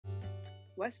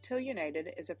West Hill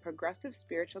United is a progressive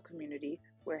spiritual community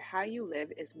where how you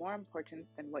live is more important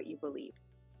than what you believe.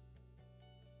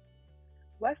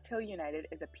 West Hill United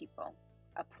is a people,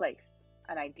 a place,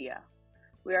 an idea.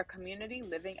 We are a community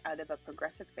living out of a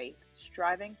progressive faith,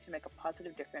 striving to make a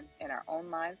positive difference in our own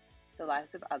lives, the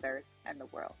lives of others, and the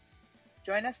world.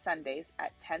 Join us Sundays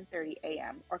at 10:30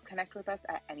 a.m. or connect with us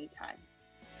at any time.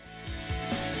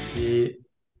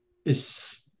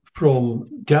 Is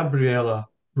from Gabriela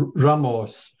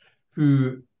Ramos,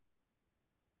 who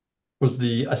was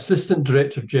the Assistant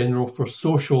Director General for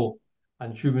Social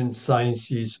and Human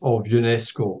Sciences of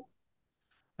UNESCO,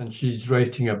 and she's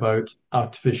writing about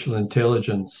artificial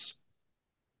intelligence.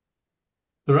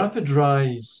 The rapid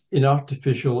rise in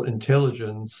artificial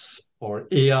intelligence, or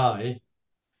AI,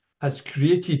 has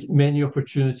created many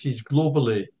opportunities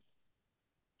globally,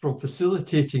 from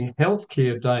facilitating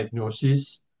healthcare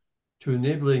diagnoses to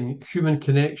enabling human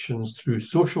connections through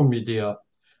social media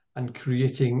and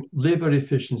creating labour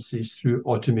efficiencies through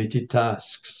automated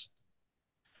tasks.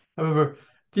 However,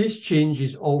 these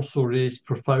changes also raise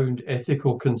profound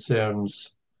ethical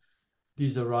concerns.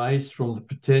 These arise from the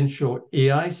potential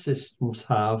AI systems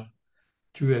have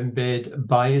to embed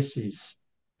biases,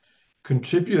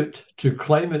 contribute to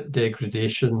climate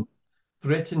degradation,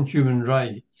 threaten human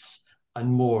rights,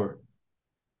 and more.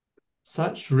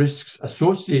 Such risks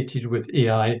associated with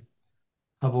AI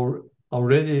have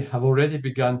already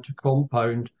begun to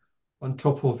compound on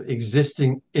top of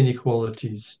existing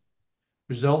inequalities,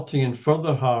 resulting in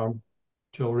further harm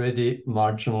to already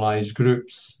marginalised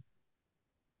groups.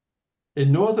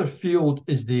 In no other field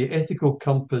is the ethical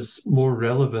compass more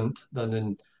relevant than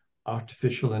in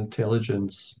artificial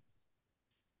intelligence.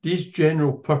 These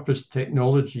general purpose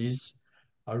technologies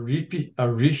are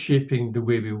reshaping the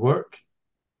way we work,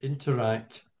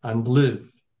 interact, and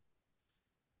live.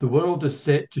 The world is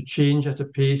set to change at a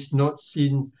pace not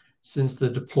seen since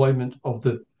the deployment of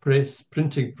the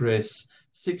printing press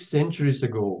 6 centuries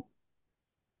ago.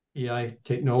 AI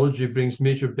technology brings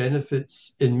major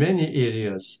benefits in many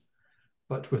areas,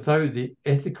 but without the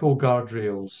ethical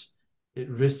guardrails, it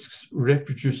risks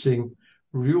reproducing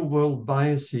real-world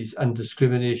biases and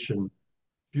discrimination,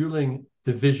 fueling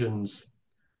divisions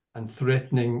and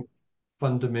threatening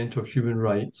fundamental human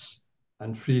rights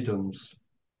and freedoms.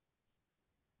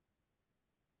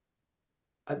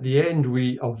 At the end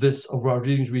of our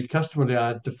readings, we customarily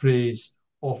add the phrase,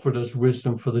 "offered us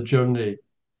wisdom for the journey."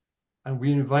 And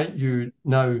we invite you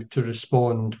now to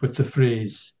respond with the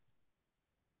phrase,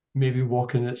 "May we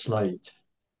walk in its light."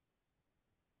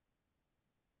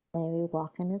 May we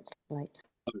walk in its light.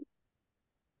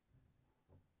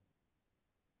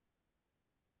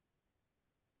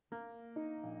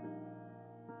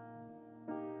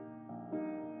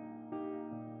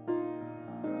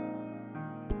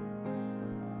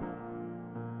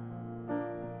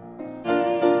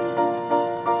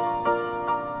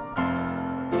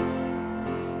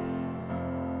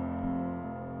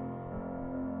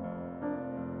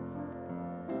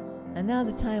 And now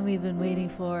the time we've been waiting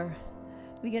for,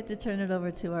 we get to turn it over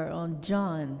to our own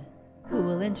John, who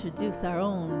will introduce our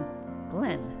own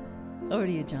Glenn. Over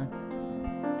to you, John.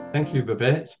 Thank you,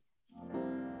 Babette.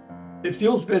 It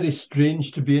feels very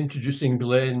strange to be introducing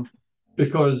Glenn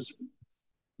because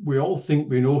we all think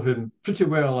we know him pretty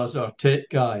well as our tech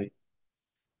guy.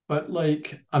 But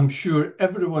like I'm sure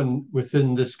everyone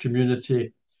within this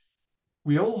community,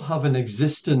 we all have an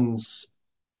existence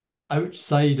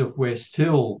outside of West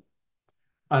Hill,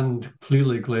 and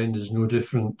clearly Glenn is no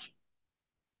different.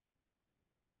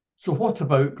 So what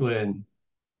about Glenn?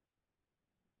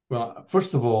 Well,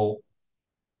 first of all,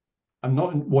 I'm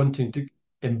not wanting to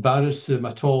embarrass him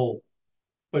at all,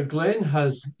 but Glenn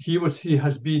has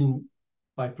been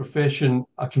by profession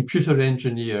a computer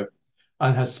engineer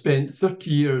and has spent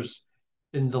 30 years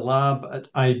in the lab at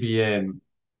IBM.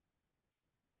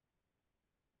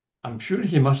 I'm sure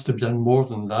he must have done more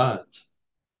than that.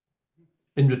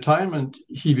 In retirement,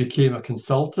 he became a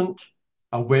consultant,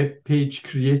 a webpage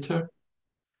creator,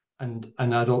 and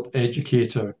an adult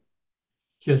educator.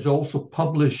 He has also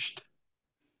published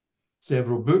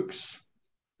several books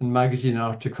and magazine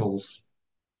articles.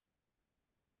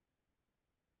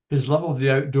 His love of the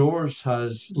outdoors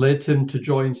has led him to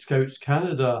join Scouts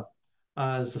Canada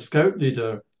as a scout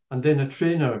leader and then a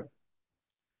trainer.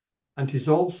 And he's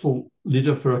also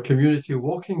leader for a community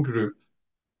walking group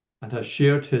and has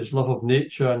shared his love of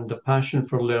nature and a passion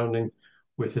for learning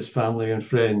with his family and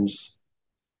friends.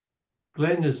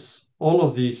 Glenn is all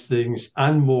of these things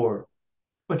and more,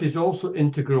 but is also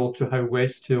integral to how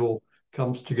West Hill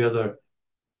comes together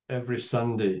every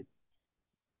Sunday.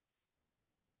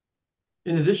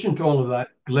 In addition to all of that,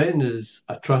 Glenn is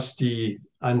a trustee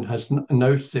and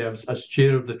now serves as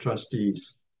Chair of the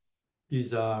Trustees.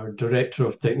 He's our Director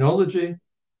of Technology,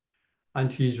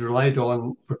 and he's relied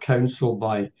on for counsel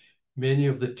by many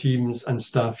of the teams and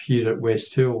staff here at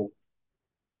West Hill.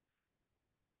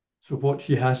 So what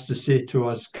he has to say to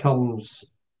us comes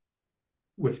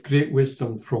with great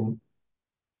wisdom from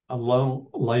a long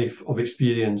life of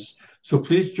experience. So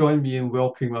please join me in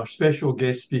welcoming our special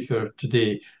guest speaker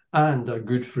today and our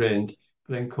good friend,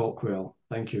 Glenn Cockwell.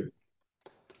 Thank you.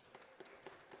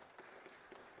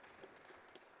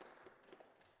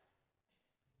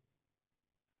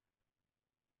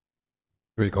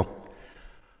 Here you go.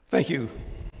 Thank you,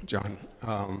 John.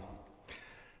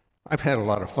 I've had a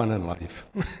lot of fun in life.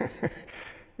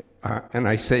 And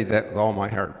I say that with all my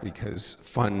heart because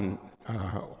fun,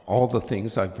 all the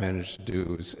things I've managed to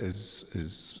do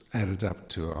is added up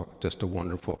to just a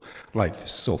wonderful life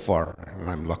so far. And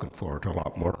I'm looking forward to a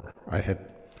lot more ahead.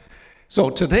 So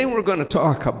today we're going to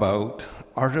talk about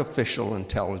artificial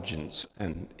intelligence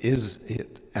and is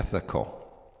it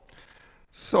ethical?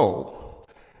 So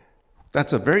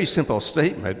that's a very simple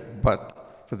statement,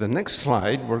 but for the next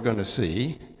slide, we're going to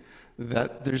see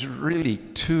that there's really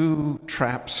two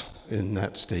traps in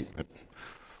that statement.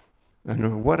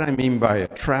 And what I mean by a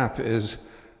trap is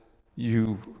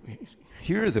you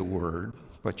hear the word,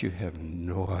 but you have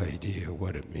no idea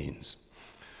what it means.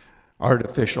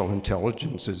 Artificial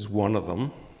intelligence is one of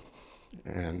them,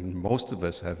 and most of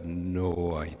us have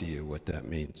no idea what that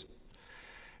means.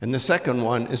 And the second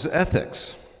one is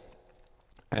ethics.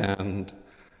 And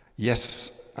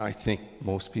yes, I think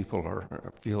most people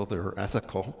feel they're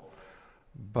ethical,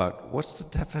 but what's the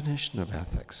definition of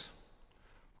ethics?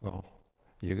 Well,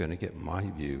 you're going to get my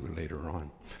view later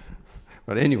on.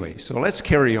 But anyway, so let's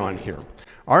carry on here.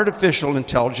 Artificial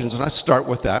intelligence, let's start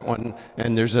with that one,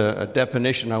 and there's a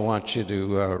definition I want you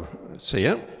to see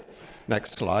it.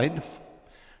 Next slide.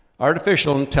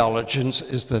 Artificial intelligence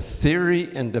is the theory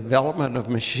and development of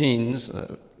machines.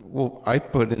 Well, I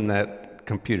put in that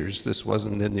computers. This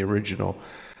wasn't in the original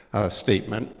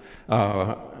statement.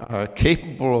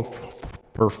 Capable of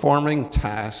performing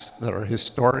tasks that are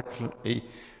historically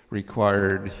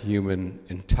required human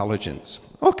intelligence.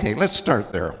 Okay, let's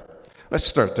start there.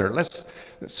 Let's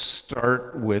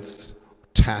start with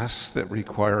tasks that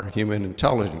require human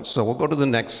intelligence. So we'll go to the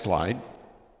next slide.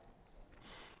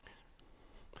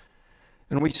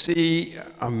 And we see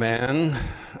a man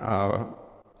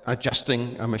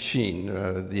adjusting a machine.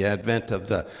 The advent of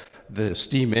the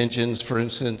steam engines, for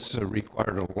instance,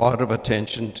 required a lot of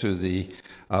attention to the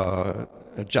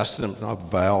adjustment of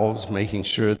valves, making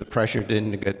sure the pressure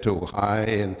didn't get too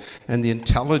high, and the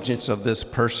intelligence of this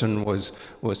person was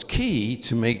key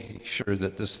to making sure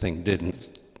that this thing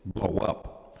didn't blow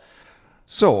up.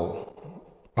 So,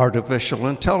 artificial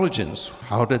intelligence,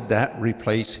 how did that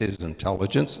replace his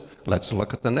intelligence? Let's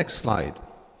look at the next slide.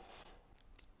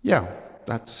 Yeah,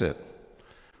 that's it.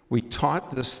 We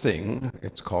taught this thing,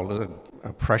 it's called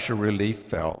a pressure relief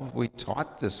valve. We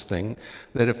taught this thing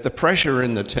that if the pressure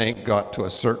in the tank got to a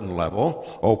certain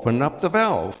level, open up the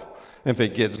valve. If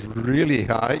it gets really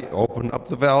high, open up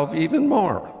the valve even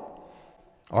more.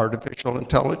 Artificial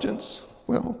intelligence?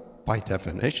 Well, by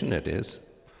definition it is,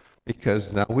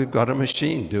 because now we've got a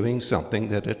machine doing something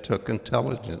that it took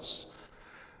intelligence.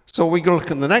 So we go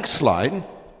look at the next slide,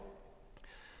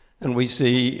 and we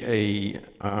see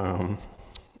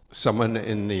someone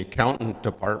in the accountant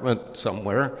department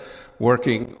somewhere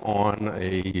working on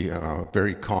a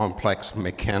very complex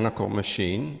mechanical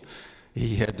machine.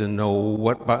 He had to know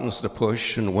what buttons to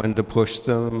push and when to push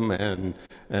them,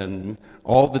 and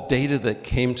all the data that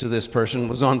came to this person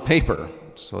was on paper.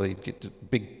 So he'd get the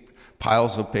big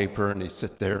piles of paper and he'd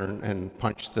sit there and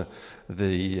punch the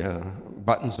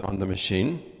buttons on the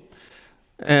machine.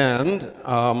 And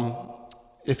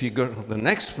if you go to the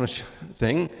next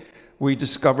thing, we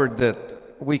discovered that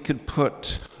we could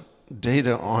put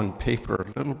data on paper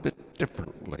a little bit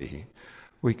differently.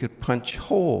 We could punch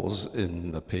holes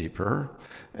in the paper,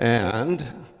 and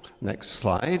next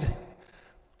slide,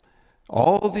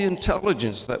 all the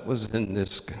intelligence that was in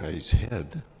this guy's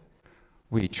head,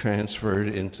 we transferred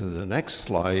into the next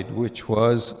slide, which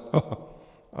was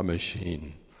a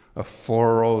machine, a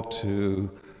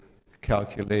 402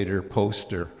 calculator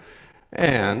poster.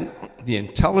 And the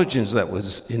intelligence that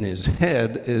was in his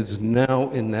head is now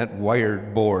in that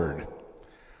wired board.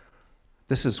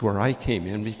 This is where I came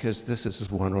in, because this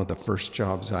is one of the first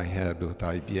jobs I had with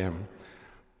IBM,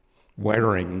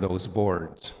 wiring those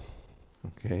boards.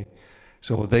 Okay,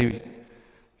 so they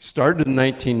started in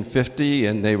 1950,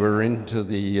 and they were into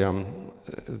the,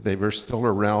 they were still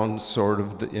around sort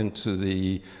of into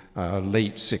the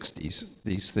late 60s,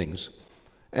 these things.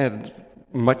 And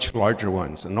much larger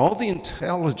ones. And all the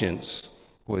intelligence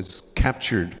was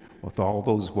captured with all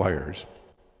those wires.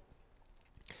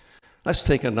 Let's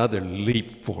take another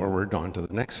leap forward onto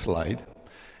the next slide.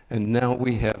 And now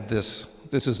we have this.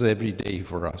 This is every day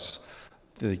for us.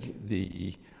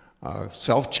 The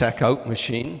self-checkout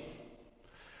machine.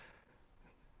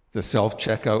 The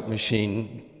self-checkout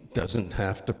machine doesn't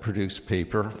have to produce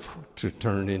paper to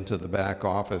turn into the back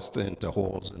office, into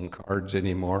holes in cards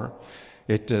anymore.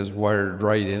 It is wired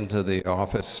right into the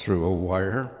office through a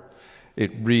wire.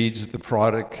 It reads the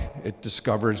product. It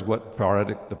discovers what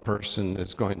product the person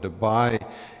is going to buy.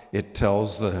 It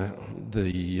tells the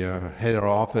head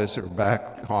office or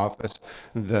back office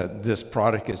that this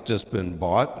product has just been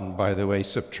bought, and by the way,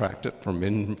 subtract it from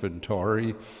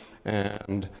inventory.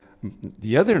 And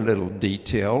the other little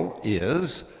detail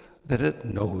is that it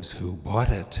knows who bought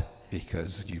it,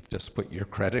 because you've just put your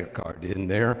credit card in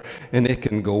there, and it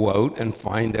can go out and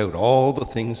find out all the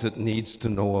things it needs to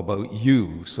know about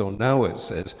you. So now it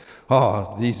says,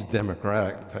 oh, this is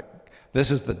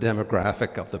the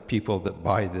demographic of the people that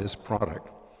buy this product.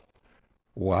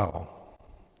 Wow.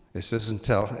 This isn't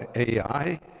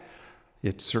AI.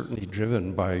 It's certainly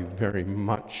driven by very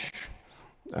much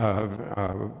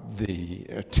the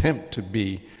attempt to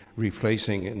be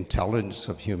replacing intelligence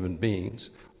of human beings,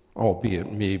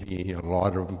 albeit maybe a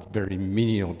lot of very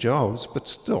menial jobs, but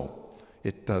still,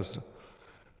 it does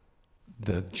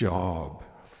the job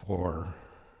for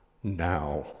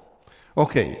now.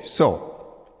 Okay,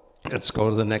 so let's go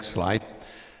to the next slide,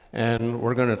 and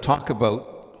we're going to talk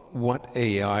about what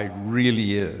AI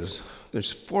really is.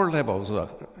 There's 4 levels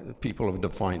people have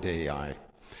defined AI.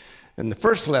 And the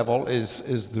first level is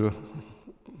the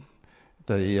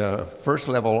first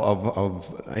level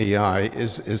of AI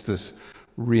is this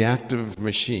reactive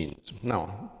machines.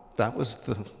 Now, that was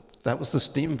the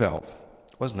steam valve,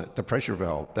 wasn't it? The pressure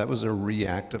valve. That was a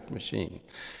reactive machine.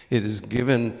 It is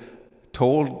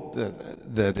told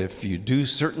that if you do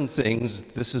certain things,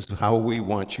 this is how we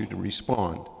want you to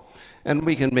respond. And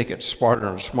we can make it smarter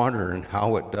and smarter in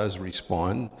how it does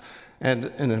respond. And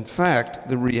in fact,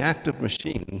 the reactive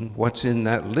machine, what's in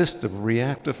that list of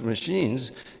reactive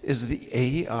machines, is the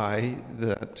AI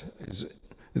that is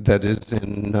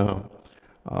in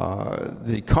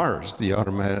the cars,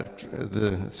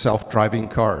 the self-driving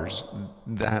cars.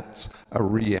 That's a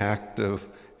reactive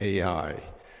AI.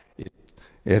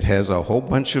 It has a whole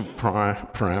bunch of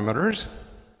parameters,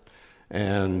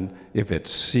 and if it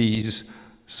sees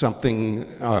something,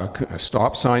 a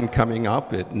stop sign coming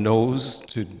up, it knows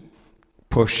to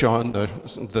push on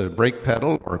the brake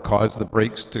pedal or cause the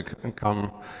brakes to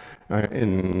come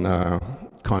in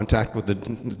contact with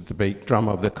the brake drum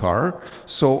of the car.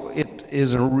 So it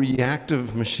is a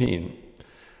reactive machine.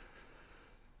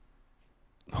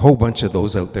 A whole bunch of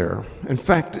those out there. In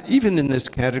fact, even in this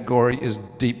category is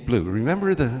Deep Blue.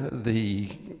 Remember the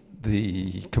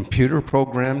computer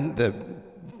program that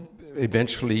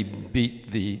eventually beat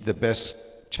the best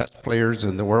chess players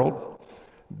in the world?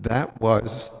 That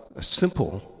was a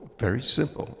simple, very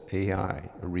simple AI,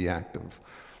 a reactive.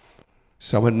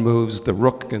 Someone moves the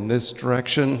rook in this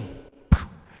direction,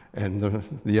 and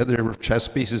the other chess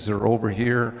pieces are over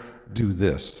here, do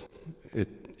this.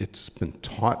 It's been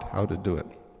taught how to do it.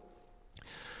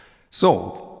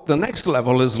 So the next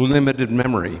level is limited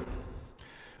memory.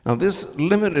 Now this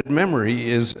limited memory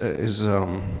is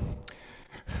a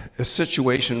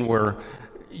situation where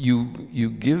you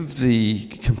give the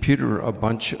computer a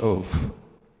bunch of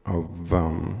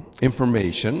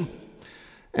information,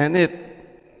 and it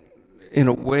in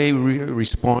a way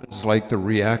responds like the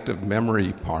reactive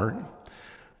memory part,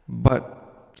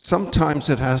 but sometimes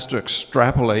it has to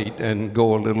extrapolate and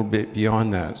go a little bit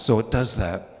beyond that, so it does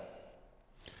that.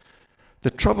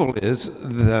 The trouble is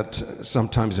that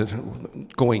sometimes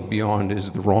going beyond is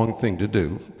the wrong thing to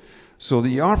do. So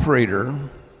the operator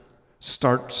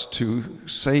starts to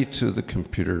say to the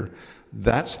computer,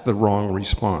 that's the wrong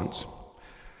response.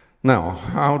 Now,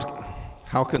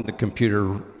 how can the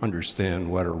computer understand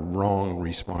what a wrong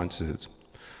response is?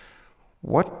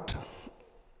 What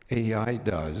AI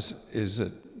does is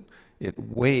it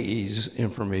weighs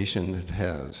information it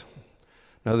has.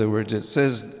 In other words, it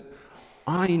says,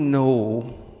 I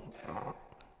know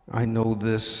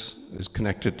this is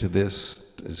connected to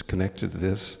this, is connected to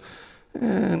this,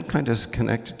 and kind of is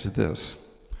connected to this.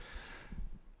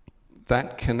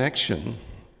 That connection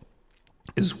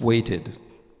is weighted.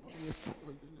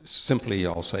 Simply,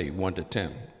 I'll say 1 to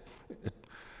 10.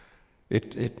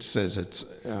 It says it's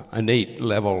an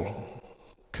 8-level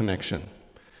connection.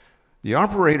 The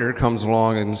operator comes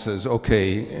along and says,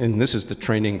 okay, and this is the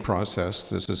training process.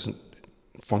 This isn't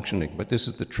functioning, but this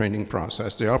is the training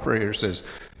process. The operator says,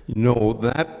 no,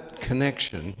 that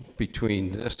connection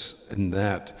between this and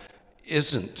that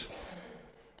isn't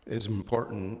as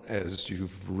important as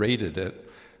you've rated it,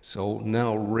 so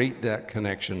now rate that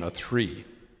connection a 3.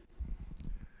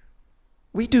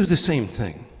 We do the same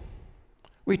thing.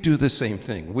 We do the same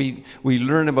thing. We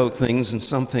learn about things, and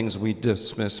some things we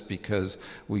dismiss because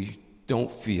we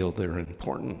don't feel they're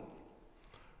important.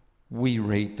 We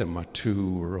rate them a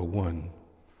 2 or a 1.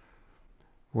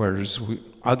 Whereas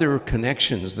other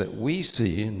connections that we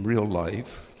see in real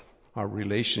life, our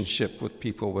relationship with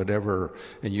people, whatever,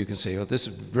 and you can say, oh, this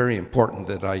is very important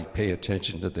that I pay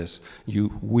attention to this.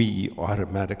 We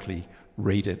automatically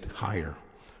rate it higher.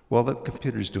 Well, the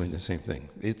computer's doing the same thing.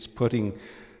 It's putting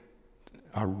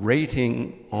a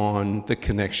rating on the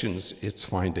connections it's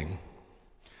finding.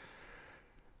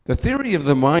 The theory of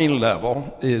the mind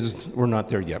level is, we're not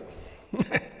there yet.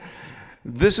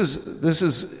 This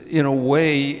is in a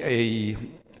way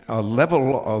a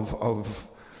level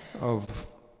of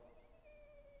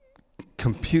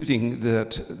computing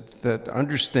that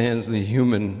understands the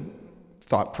human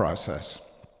thought process,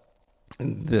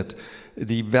 and that it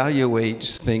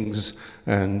evaluates things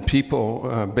and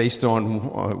people based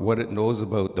on what it knows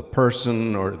about the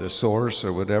person or the source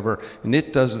or whatever, and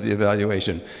it does the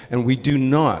evaluation. And we do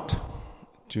not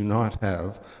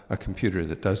have a computer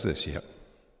that does this yet.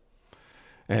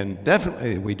 And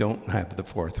definitely we don't have the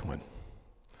fourth one.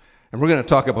 And we're going to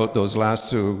talk about those last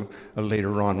two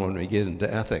later on when we get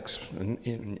into ethics,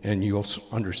 and you'll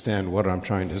understand what I'm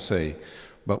trying to say.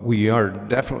 But we are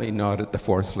definitely not at the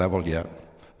fourth level yet.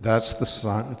 That's the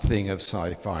thing of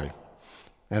sci-fi.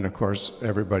 And of course,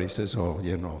 everybody says, oh,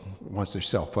 you know, once they're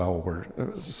self-aware,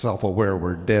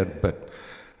 we're dead. But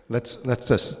let's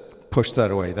just push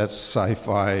that away. That's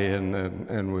sci-fi,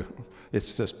 and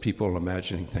it's just people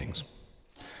imagining things.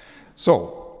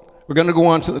 So we're going to go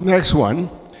on to the next one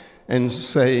and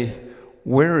say,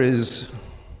 where is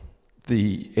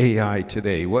the AI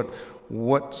today?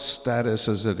 What status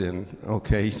is it in?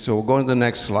 Okay, so we'll go to the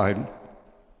next slide.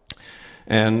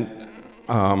 And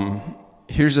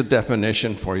here's a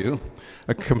definition for you.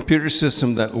 A computer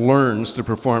system that learns to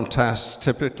perform tasks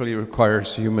typically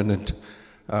requires human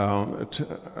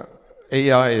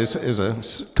AI is a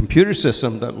computer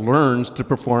system that learns to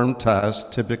perform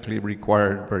tasks typically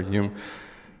required by human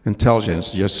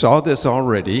intelligence. You saw this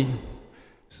already.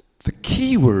 The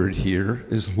key word here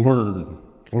is learn,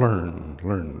 learn,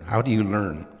 learn. How do you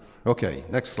learn? Okay,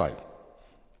 next slide.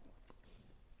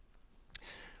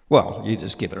 Well, you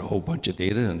just give it a whole bunch of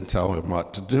data and tell them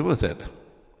what to do with it,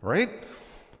 right?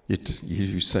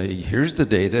 You say, here's the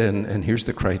data and here's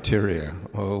the criteria.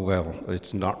 Oh, well,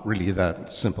 it's not really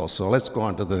that simple. So let's go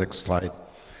on to the next slide.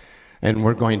 And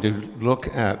we're going to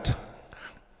look at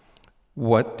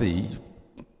what they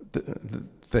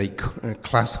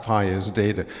classify as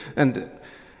data. And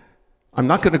I'm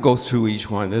not going to go through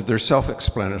each one. They're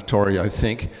self-explanatory, I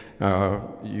think.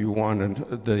 You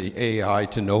want the AI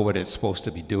to know what it's supposed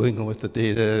to be doing with the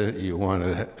data. You want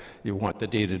the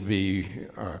data to be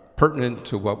pertinent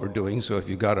to what we're doing. So if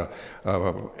you've got a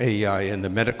AI in the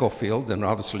medical field, then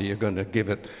obviously you're going to give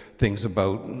it things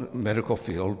about medical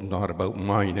field, not about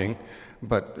mining.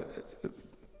 But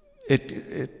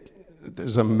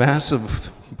there's a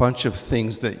massive bunch of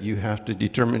things that you have to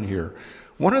determine here.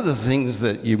 One of the things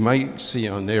that you might see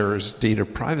on there is data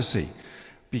privacy,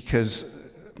 because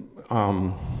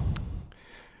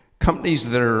companies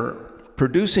that are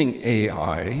producing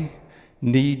AI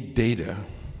need data.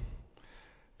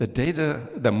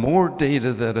 The more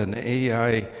data that an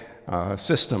AI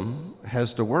system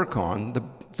has to work on,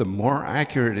 the more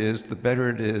accurate it is, the better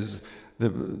it is,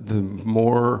 the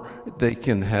more they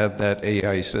can have that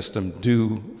AI system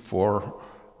do for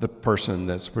the person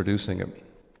that's producing it.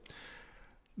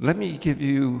 Let me give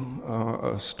you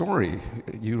a story.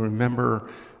 You remember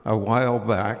a while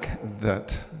back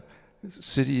that the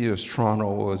City of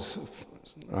Toronto was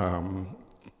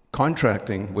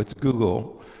contracting with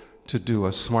Google to do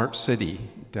a smart city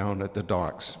down at the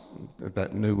docks,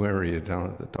 that new area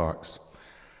down at the docks.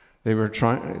 They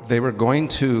were going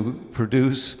to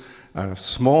produce a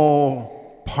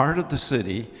small part of the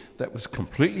city that was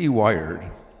completely wired.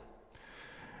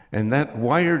 And that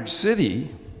wired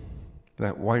city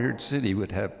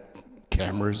would have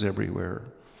cameras everywhere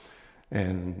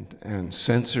and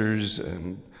sensors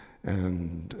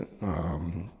and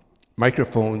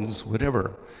microphones,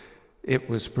 whatever. It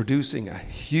was producing a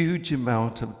huge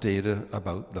amount of data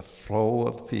about the flow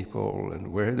of people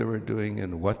and where they were doing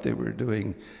and what they were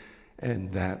doing,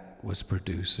 and that was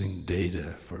producing data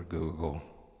for Google.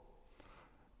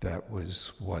 That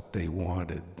was what they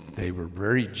wanted. They were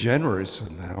very generous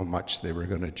in how much they were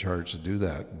going to charge to do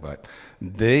that, but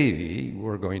they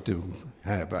were going to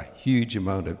have a huge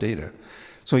amount of data.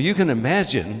 So you can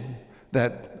imagine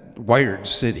that wired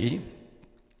city.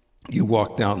 You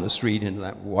walk down the street in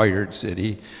that wired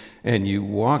city, and you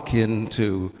walk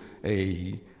into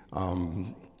a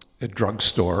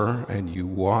drugstore, and you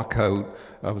walk out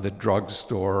of the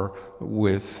drugstore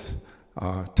with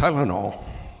Tylenol,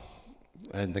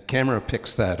 and the camera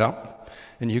picks that up,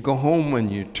 and you go home and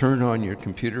you turn on your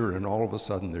computer, and all of a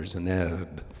sudden there's an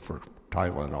ad for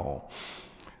Tylenol.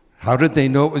 How did they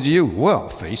know it was you? Well,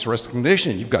 face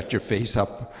recognition. You've got your face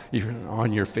up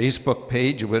on your Facebook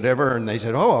page or whatever, and they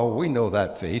said, oh, we know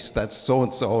that face. That's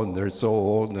so-and-so, and they're so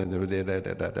old, and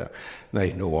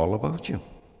they know all about you.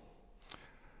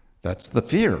 That's the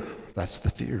fear. That's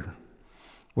the fear.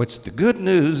 What's the good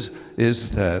news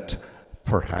is that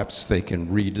perhaps they can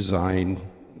redesign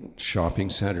shopping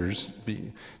centers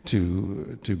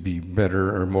to be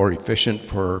better or more efficient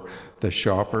for the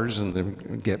shoppers, and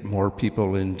then get more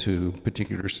people into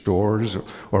particular stores,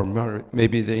 or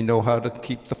maybe they know how to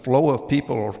keep the flow of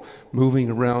people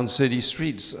moving around city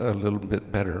streets a little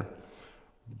bit better.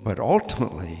 But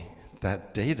ultimately,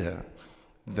 that data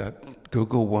that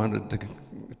Google wanted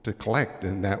to collect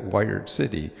in that wired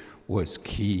city was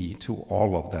key to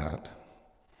all of that.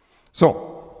 So,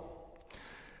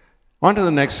 on to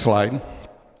the next slide.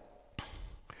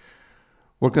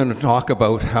 We're going to talk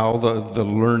about how the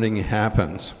learning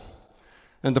happens.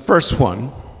 And the first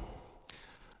one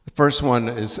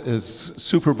is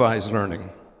supervised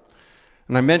learning.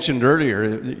 And I mentioned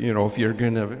earlier, you know, if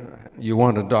you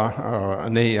want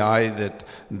an AI that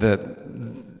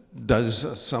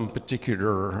does some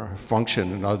particular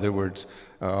function, in other words,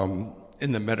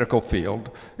 in the medical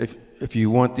field, if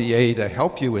you want the A to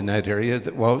help you in that area,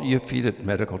 well, you feed it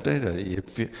medical data.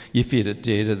 You feed it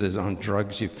data that's on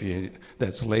drugs, you feed it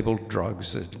that's labeled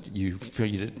drugs, you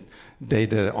feed it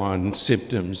data on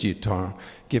symptoms,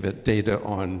 give it data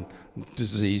on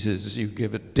diseases, you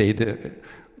give it data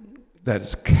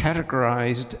that's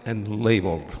categorized and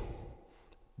labeled.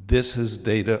 This is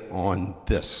data on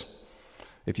this.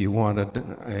 If you wanted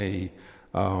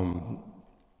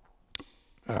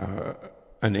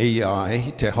an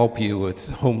AI to help you with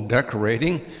home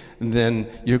decorating, then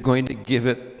you're going to give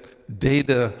it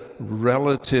data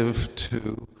relative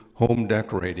to home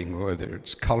decorating, whether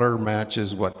it's color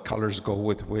matches, what colors go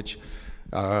with which,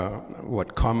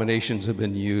 what combinations have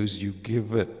been used. You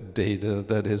give it data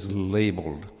that is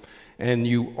labeled. And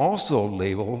you also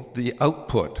label the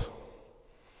output.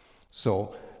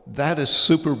 So that is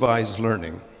supervised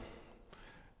learning.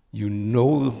 You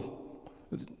know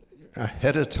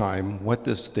ahead of time what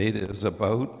this data is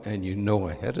about, and you know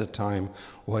ahead of time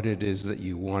what it is that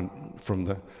you want from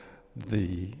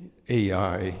the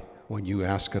AI when you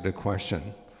ask it a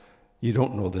question. You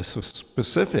don't know the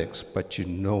specifics, but you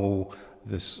know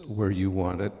where you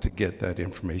want it to get that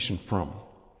information from.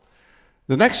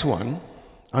 The next one,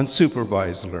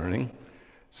 unsupervised learning,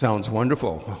 sounds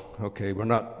wonderful. Okay, we're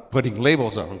not putting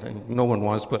labels on things. No one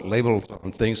wants to put labels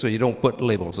on things, so you don't put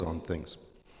labels on things.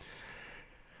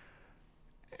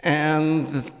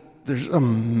 And there's a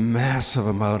massive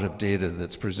amount of data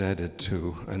that's presented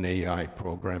to an AI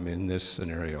program in this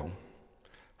scenario.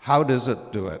 How does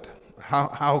it do it?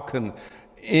 How can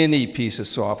any piece of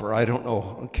software, I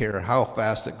don't care how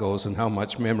fast it goes and how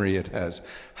much memory it has,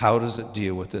 how does it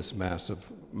deal with this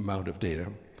massive amount of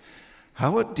data?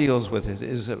 How it deals with it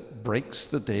is it breaks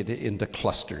the data into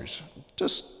clusters.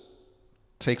 Just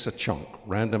takes a chunk,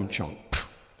 random chunk,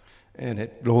 and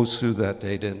it goes through that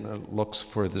data and it looks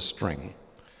for the string.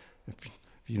 If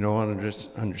you don't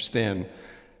understand,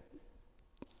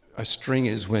 a string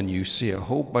is when you see a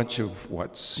whole bunch of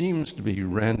what seems to be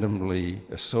randomly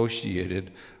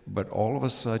associated, but all of a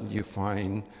sudden you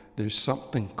find there's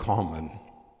something common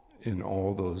in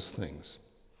all those things.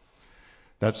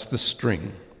 That's the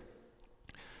string.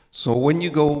 So when you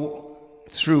go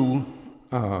through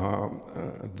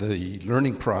the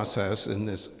learning process in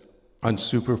this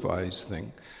unsupervised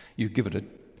thing, you give it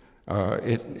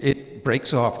it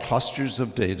breaks off clusters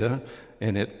of data,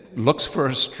 and it looks for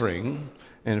a string,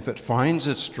 and if it finds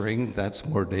a string, that's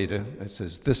more data. It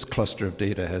says this cluster of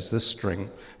data has this string,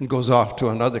 and goes off to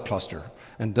another cluster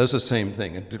and does the same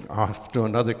thing, and off to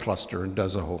another cluster and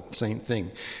does the whole same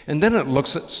thing. And then it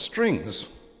looks at strings.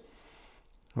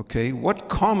 Okay, what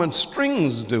common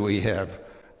strings do we have?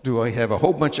 Do I have a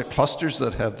whole bunch of clusters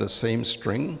that have the same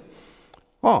string?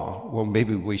 Oh, well,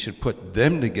 maybe we should put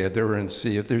them together and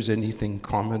see if there's anything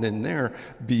common in there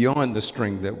beyond the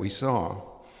string that we saw.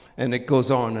 And it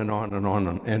goes on and on and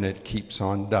on, and it keeps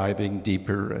on diving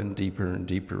deeper and deeper and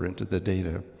deeper into the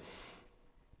data.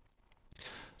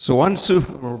 So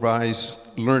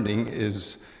unsupervised learning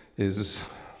is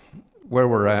where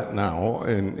we're at now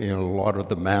in a lot of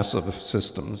the massive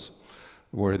systems,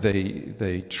 where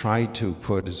they try to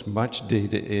put as much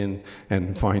data in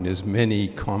and find as many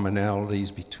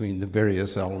commonalities between the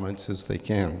various elements as they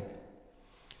can.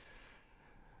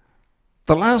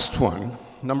 The last one,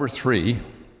 number 3,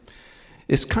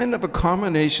 is kind of a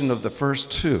combination of the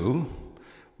first two,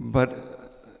 but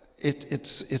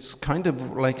it's kind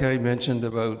of like I mentioned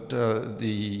about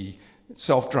the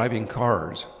self-driving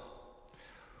cars.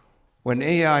 When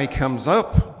AI comes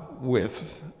up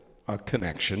with a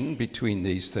connection between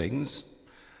these things,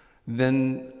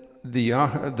 then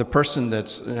the person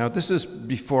that's, now this is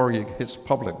before it hits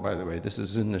public, by the way, this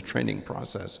is in the training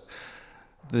process,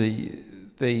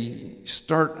 they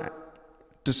start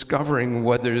discovering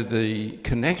whether the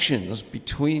connections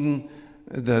between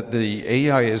that the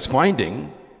AI is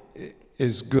finding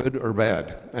is good or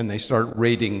bad, and they start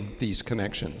rating these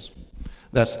connections.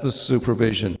 That's the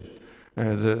supervision,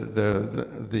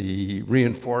 the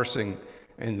reinforcing,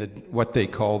 and what they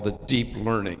call the deep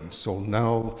learning. So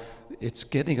now it's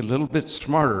getting a little bit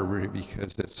smarter, really,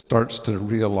 because it starts to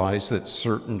realize that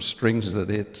certain strings that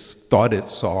it thought it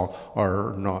saw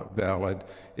are not valid.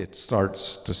 It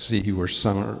starts to see where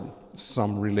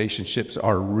some relationships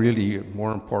are really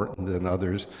more important than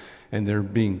others, and they're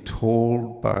being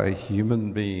told by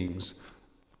human beings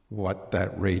what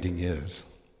that rating is.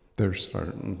 They're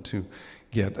starting to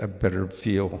get a better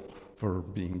feel for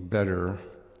being better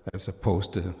as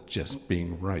opposed to just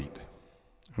being right.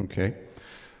 Okay?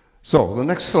 So the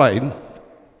next slide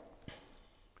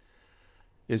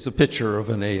is a picture of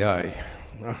an AI.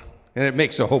 And it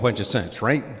makes a whole bunch of sense,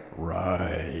 right?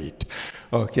 Right.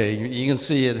 Okay, you can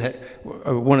see it.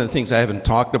 One of the things I haven't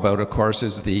talked about, of course,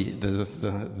 is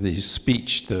the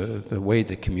speech, the way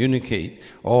they communicate.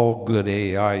 All good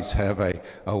AIs have a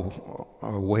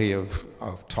way of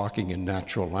talking in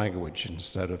natural language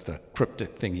instead of the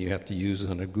cryptic thing you have to use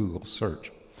in a Google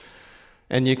search.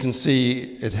 And you can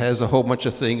see it has a whole bunch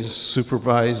of things,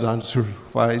 supervised,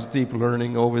 unsupervised, deep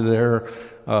learning over there.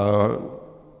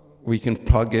 We can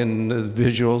plug in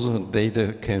visuals, and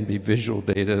data can be visual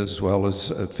data as well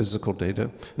as physical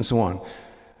data, and so on.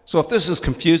 So if this is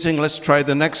confusing, let's try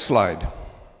the next slide.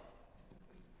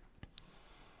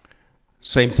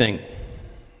 Same thing.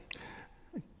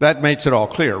 That makes it all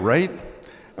clear, right?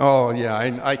 Oh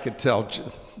yeah, I could tell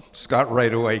Scott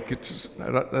right away.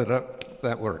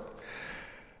 That worked.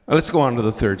 Let's go on to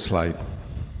the third slide.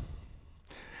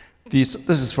 This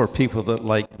is for people that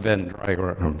like Venn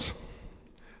diagrams.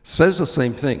 Says the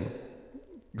same thing,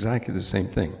 exactly the same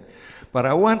thing. But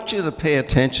I want you to pay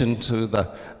attention to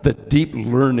the deep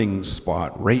learning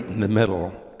spot right in the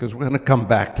middle, because we're going to come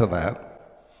back to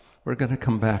that. We're going to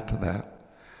come back to that.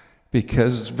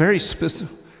 Because very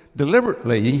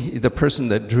deliberately, the person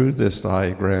that drew this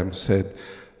diagram said,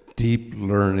 deep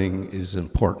learning is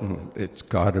important. It's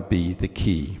got to be the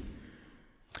key.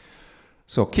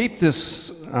 So keep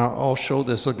this, I'll show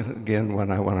this again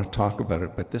when I want to talk about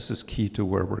it, but this is key to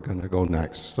where we're going to go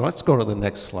next. So let's go to the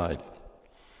next slide.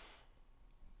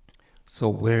 So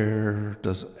where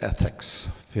does ethics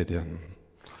fit in?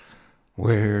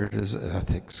 Where does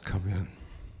ethics come in?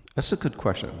 That's a good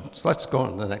question. So let's go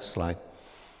on to the next slide.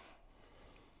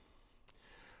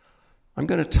 I'm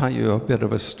going to tell you a bit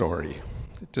of a story,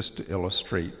 just to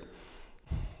illustrate.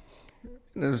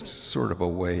 It's sort of a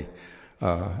way.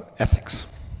 Ethics.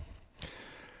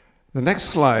 The next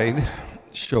slide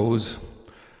shows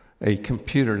a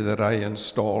computer that I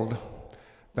installed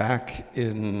back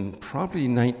in probably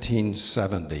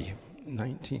 1970.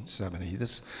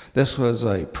 This was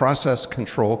a process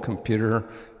control computer,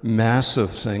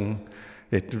 massive thing.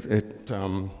 By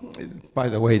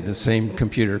the way, the same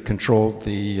computer controlled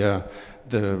the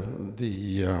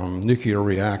nuclear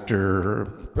reactor,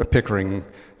 Pickering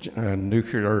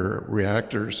nuclear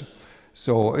reactors.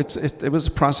 So it was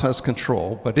process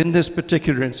control, but in this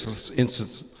particular instance,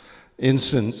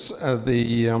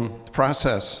 the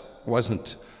process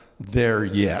wasn't there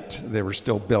yet. They were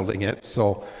still building it.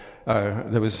 So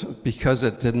because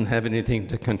it didn't have anything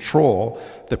to control,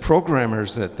 the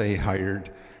programmers that they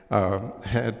hired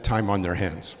had time on their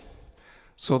hands.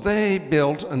 So they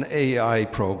built an AI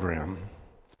program.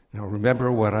 Now remember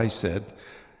what I said,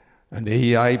 an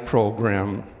AI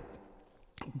program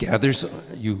gathers,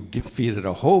 you feed it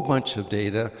a whole bunch of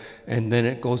data, and then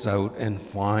it goes out and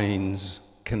finds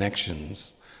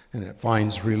connections, and it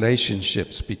finds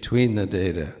relationships between the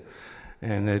data,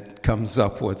 and it comes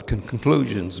up with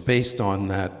conclusions based on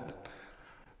that.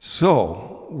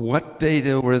 So, what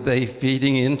data were they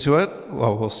feeding into it?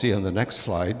 Well, we'll see on the next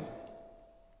slide.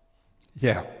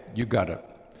 Yeah, you got it.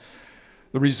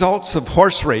 The results of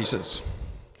horse races.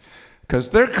 Because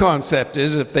their concept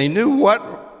is if they knew what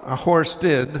a horse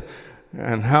did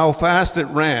and how fast it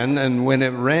ran, and when it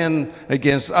ran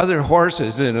against other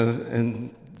horses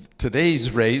in today's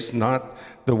race, not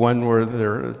the one where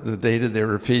the data they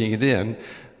were feeding it in,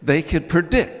 they could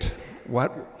predict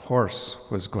what horse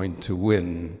was going to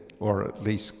win, or at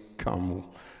least come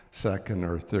second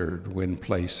or third, win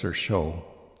place or show.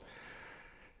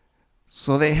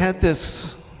 So they had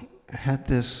this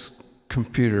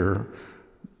computer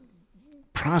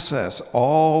process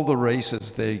all the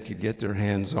races they could get their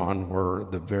hands on, where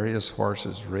the various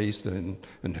horses raced and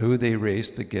who they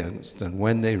raced against and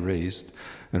when they raced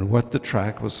and what the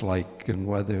track was like and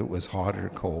whether it was hot or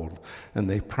cold. And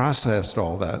they processed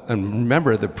all that. And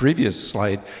remember the previous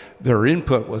slide, their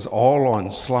input was all on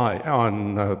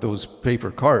those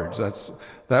paper cards.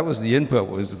 That was the input,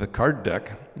 was the card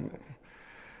deck.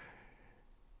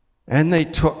 And they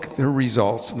took their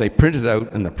results, they printed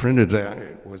out, and the printed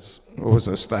was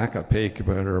a stack of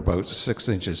paper about 6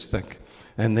 inches thick.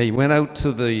 And they went out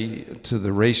to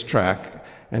the racetrack,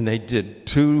 and they did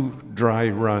 2 dry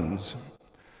runs.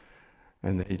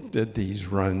 And they did these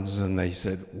runs, and they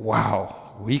said,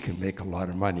 wow, we can make a lot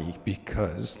of money,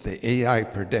 because the AI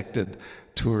predicted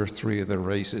 2 or 3 of the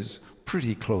races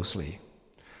pretty closely.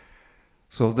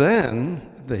 So then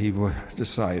they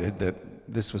decided that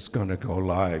this was going to go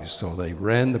live. So they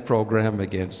ran the program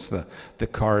against the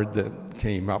card that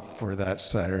came up for that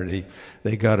Saturday.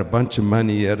 They got a bunch of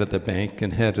money out of the bank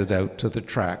and headed out to the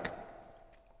track.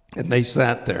 And they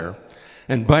sat there.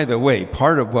 And by the way,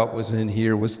 part of what was in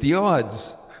here was the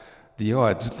odds. The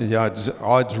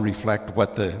odds reflect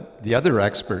what the other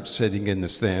experts sitting in the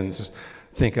stands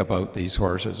think about these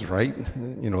horses, right?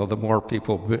 You know, the more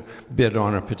people bid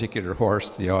on a particular horse,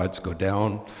 the odds go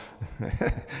down.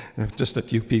 If just a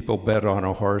few people bet on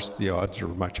a horse, the odds are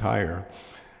much higher.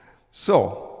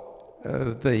 So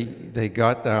they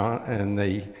got down and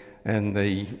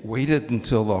they waited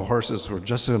until the horses were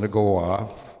just going to go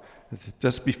off,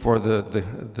 just before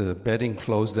the betting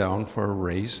closed down for a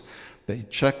race. They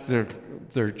checked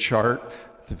their chart.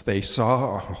 If they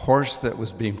saw a horse that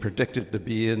was being predicted to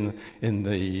be in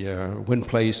the win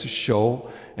place show,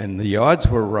 and the odds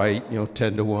were right,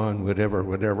 10 to 1,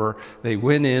 whatever, they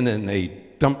went in and they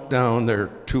dumped down their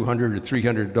 $200 or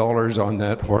 $300 on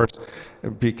that horse,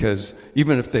 because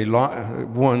even if they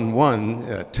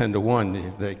won 10 to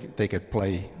 1, they could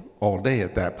play all day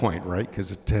at that point, right?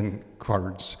 Because the 10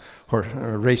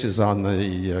 races on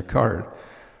the card.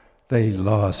 They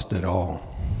lost it all.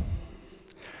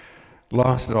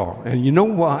 Lost it all. And you know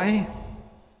why?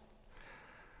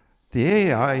 The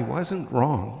AI wasn't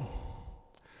wrong.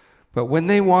 But when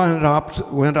they went up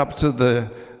to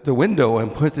the window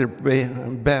and put their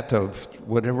bet of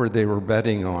whatever they were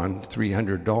betting on,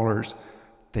 $300,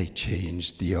 they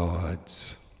changed the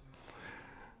odds.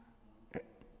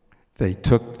 They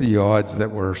took the odds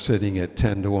that were sitting at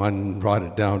 10 to 1, brought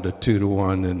it down to 2 to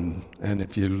 1, and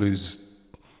if you lose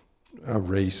a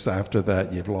race after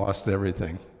that, you've lost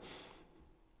everything.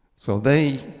 So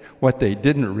what they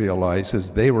didn't realize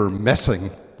is they were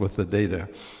messing with the data.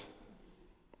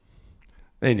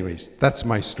 Anyways, that's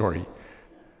my story.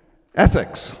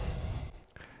 Ethics.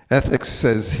 Ethics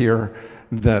says here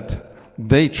that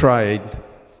they tried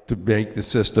to make the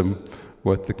system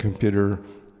with the computer,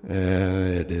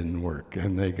 and it didn't work.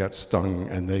 And they got stung,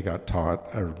 and they got taught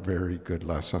a very good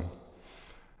lesson.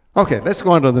 Okay, let's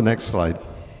go on to the next slide.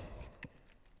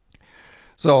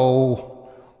 So,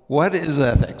 what is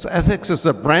ethics? Ethics is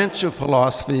a branch of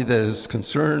philosophy that is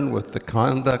concerned with the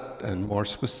conduct and more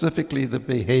specifically the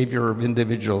behavior of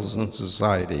individuals in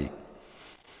society.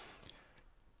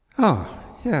 Oh,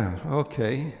 yeah,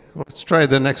 okay. Let's try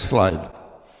the next slide.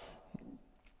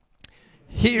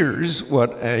 Here's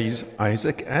what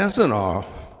Isaac Asimov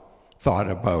thought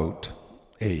about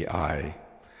AI.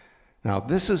 Now,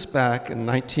 this is back in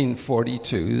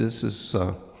 1942. This is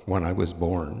when I was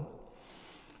born.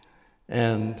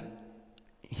 And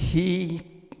he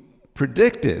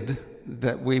predicted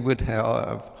that we would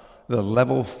have the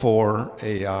level 4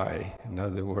 AI. In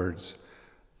other words,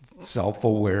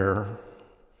 self-aware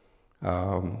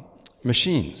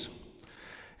machines.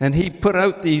 And he put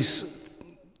out these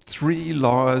 3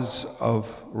 laws of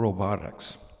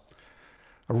robotics.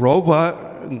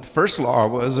 First law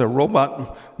was a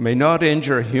robot may not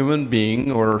injure a human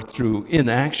being or through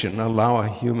inaction allow a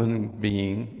human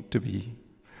being to be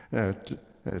harmed.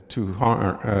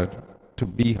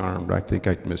 I think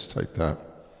I mistyped that.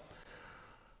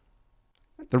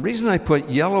 The reason I put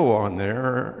yellow on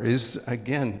there is,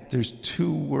 again, there's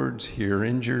two words here,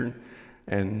 injure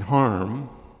and harm,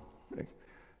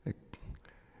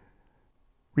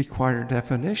 require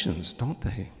definitions, don't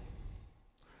they?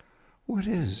 What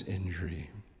is injury?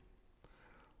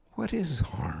 What is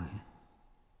harm?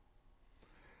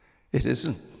 It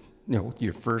isn't,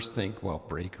 you first think, well,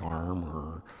 break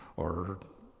arm or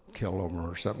kill them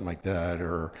or something like that,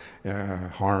 or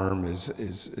harm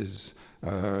is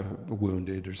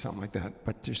wounded or something like that.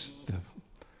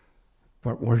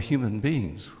 But we're human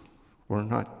beings. We're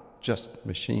not just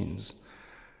machines.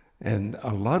 And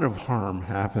a lot of harm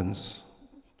happens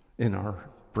in our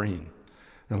brain.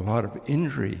 And a lot of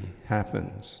injury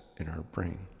happens in our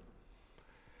brain.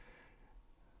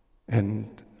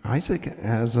 And Isaac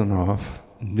Asimov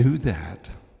knew that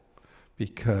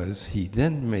because he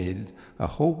then made a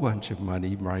whole bunch of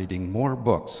money writing more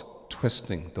books,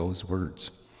 twisting those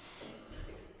words.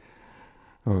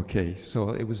 Okay,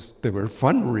 so they were a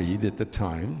fun read at the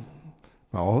time.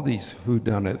 All these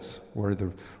whodunits where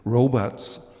the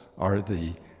robots are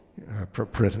the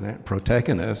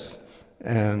protagonists,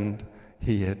 and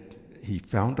he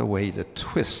found a way to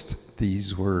twist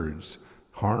these words,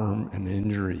 harm and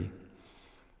injury.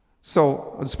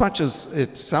 So as much as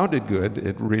it sounded good,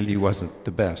 it really wasn't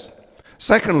the best.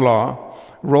 Second law,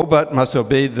 robot must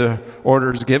obey the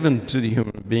orders given to the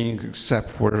human being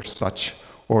except where such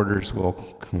orders will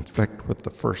conflict with the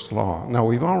first law. Now,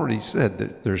 we've already said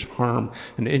that there's harm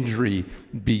and injury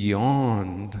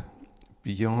beyond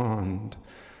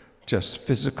just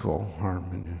physical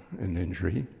harm and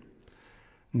injury.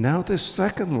 Now, this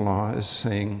second law is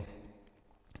saying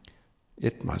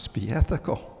it must be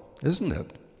ethical, isn't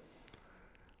it?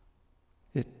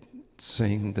 It's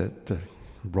saying that the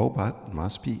robot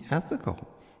must be ethical.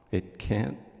 It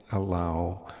can't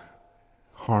allow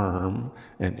harm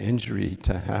and injury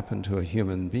to happen to a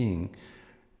human being.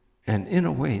 And in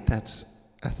a way, that's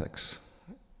ethics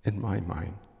in my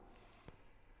mind.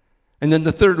 And then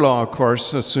the third law, of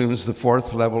course, assumes the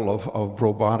fourth level of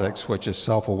robotics, which is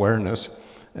self-awareness.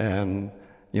 And,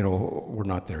 we're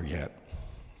not there yet.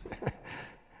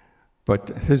 But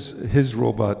his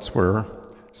robots were,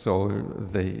 so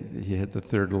he had the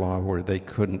third law where they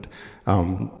couldn't,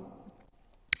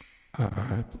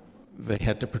 they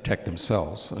had to protect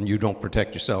themselves. And you don't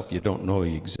protect yourself, you don't know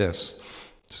you exist.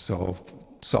 So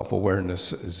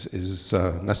self-awareness is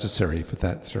necessary for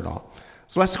that third law.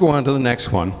 So let's go on to the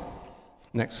next one.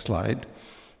 Next slide.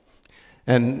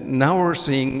 And now we're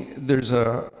seeing there's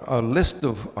a list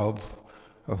of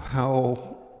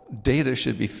how data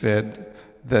should be fed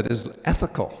that is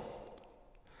ethical.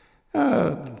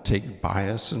 Take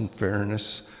bias and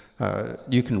fairness.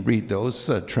 You can read those,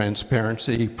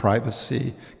 transparency,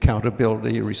 privacy,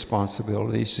 accountability,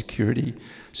 responsibility, security.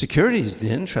 Security is the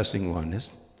interesting one,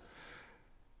 isn't it?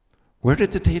 Where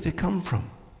did the data come from?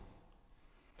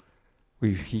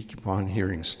 We keep on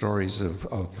hearing stories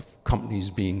of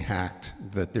companies being hacked,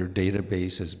 that their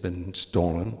database has been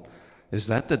stolen. Is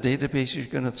that the database you're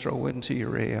going to throw into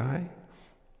your AI?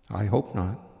 I hope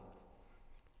not.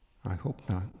 I hope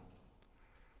not.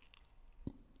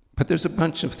 But there's a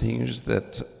bunch of things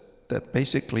that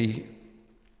basically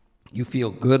you feel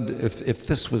good if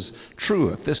this was true,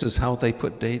 if this is how they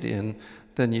put data in,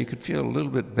 then you could feel a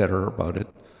little bit better about it.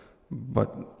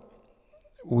 But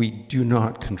we do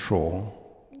not control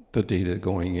the data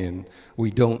going in.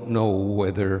 We don't know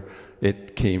whether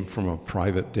it came from a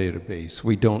private database.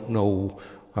 We don't know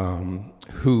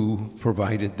who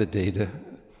provided the data.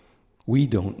 We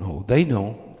don't know. They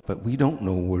know, but we don't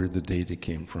know where the data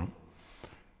came from.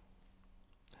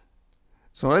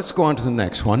 So let's go on to the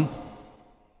next one.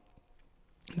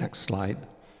 Next slide.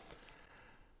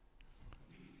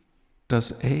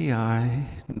 Does AI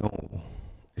know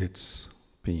it's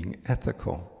being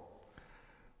ethical?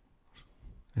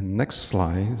 And next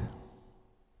slide.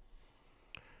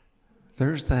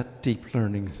 There's that deep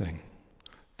learning thing.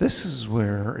 This is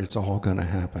where it's all going to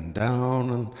happen, down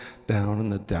and down in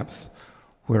the depths,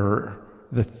 where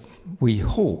we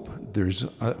hope there's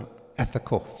an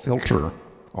ethical filter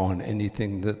on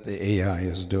anything that the AI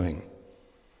is doing.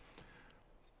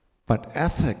 But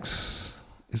ethics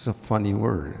is a funny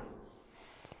word.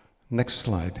 Next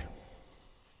slide.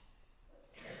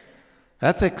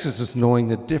 Ethics is knowing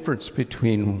the difference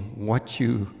between what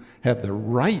you have the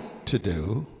right to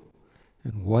do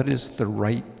and what is the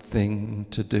right thing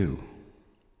to do.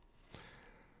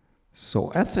 So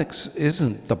ethics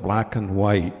isn't the black and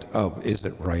white of is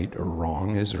it right or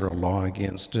wrong, is there a law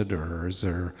against it or is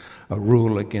there a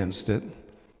rule against it.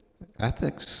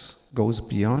 Ethics goes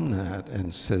beyond that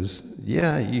and says,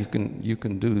 yeah, you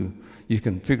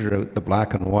can figure out the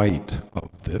black and white of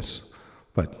this,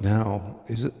 but now,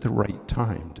 is it the right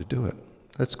time to do it?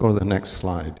 Let's go to the next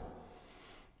slide.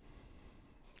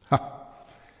 Ha.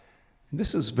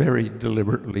 This is very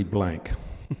deliberately blank.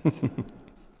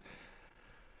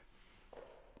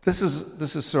 This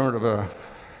is sort of a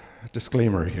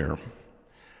disclaimer here.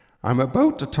 I'm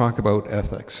about to talk about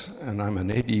ethics, and I'm an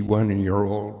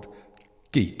 81-year-old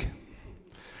geek.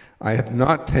 I have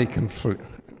not taken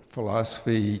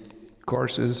philosophy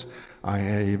courses. I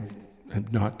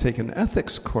have not taken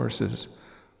ethics courses,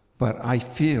 but I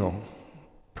feel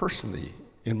personally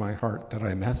in my heart that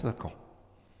I'm ethical.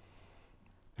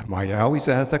 Am I always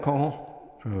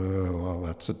ethical? Well,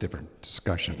 that's a different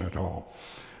discussion at all.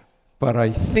 But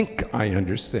I think I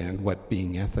understand what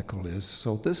being ethical is.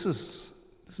 So this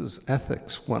is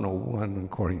Ethics 101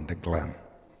 according to Glenn.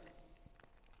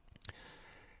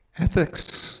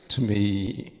 Ethics to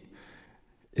me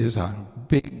is a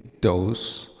big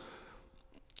dose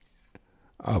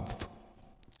of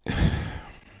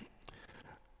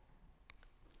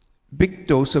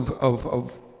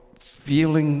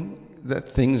feeling that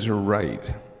things are right.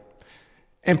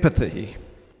 Empathy.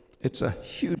 It's a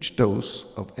huge dose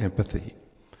of empathy.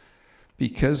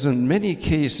 Because in many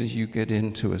cases you get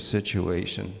into a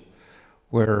situation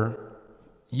where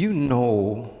you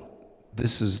know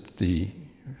this is the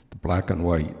black and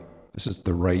white, this is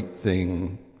the right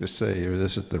thing to say, or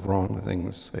this is the wrong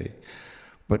thing to say.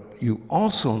 But you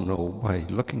also know by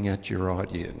looking at your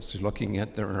audience, looking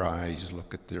at their eyes,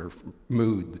 look at their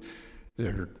mood,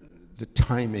 the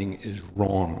timing is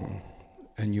wrong,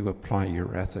 and you apply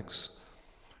your ethics.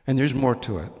 And there's more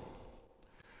to it.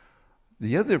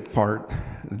 The other part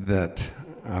that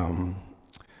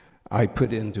I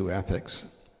put into ethics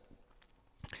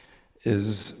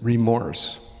is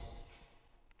remorse.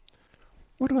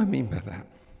 What do I mean by that?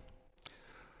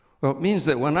 Well, it means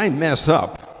that when I mess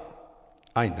up,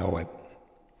 I know it.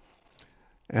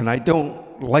 And I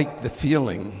don't like the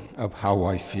feeling of how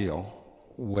I feel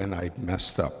when I've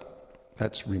messed up.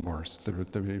 That's remorse.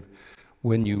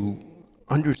 When you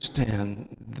understand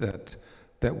that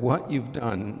what you've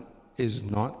done is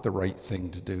not the right thing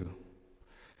to do.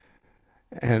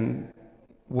 And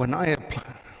when I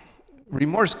apply,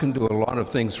 remorse can do a lot of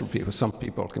things for people. Some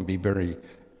people can be very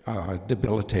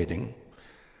debilitating.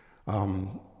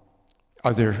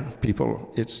 Other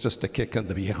people, it's just a kick in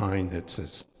the behind that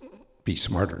says, be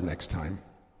smarter next time.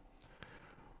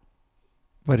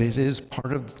 But it is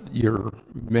part of your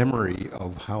memory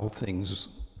of how things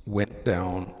went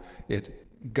down.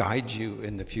 It guides you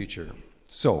in the future.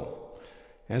 So,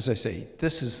 as I say,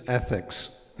 this is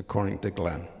ethics, according to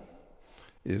Glenn,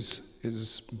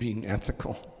 is being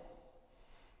ethical,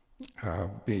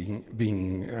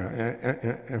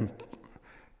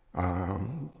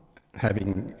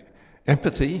 having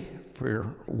empathy for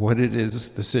what it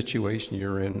is, the situation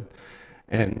you're in,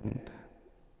 and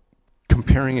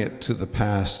comparing it to the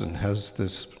past, and has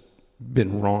this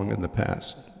been wrong in the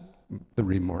past, the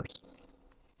remorse.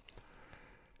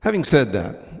 Having said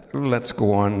that, let's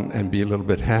go on and be a little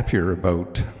bit happier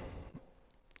about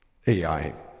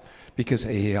AI, because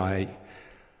AI,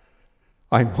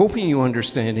 I'm hoping you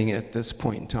understanding at this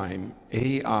point in time,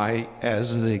 AI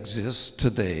as it exists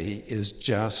today is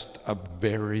just a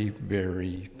very,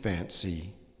 very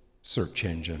fancy search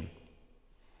engine.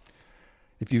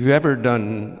 If you've ever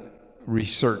done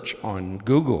research on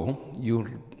Google, you'll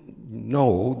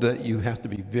know that you have to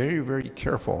be very, very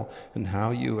careful in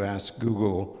how you ask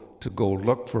Google to go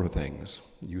look for things.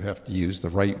 You have to use the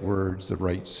right words, the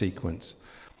right sequence.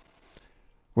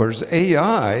 Whereas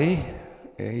AI,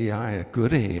 a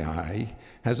good AI,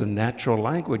 has a natural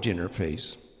language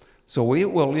interface. So it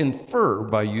will infer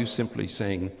by you simply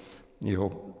saying,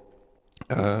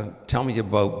 tell me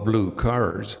about blue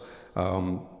cars.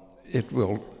 It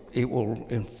will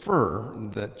infer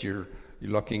that you're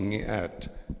looking at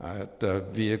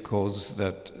vehicles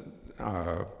that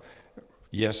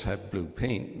yes have blue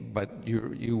paint, but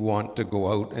you want to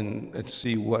go out and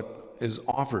see what is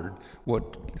offered, what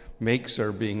makes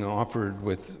are being offered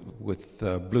with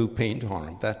blue paint on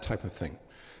them, that type of thing.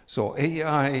 So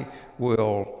AI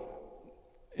will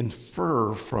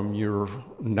infer from your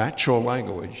natural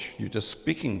language, you're just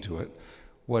speaking to it,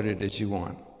 what it is you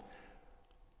want.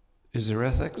 Is there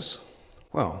ethics?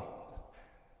 Well,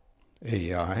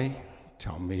 AI,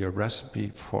 tell me a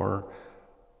recipe for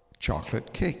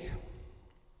chocolate cake.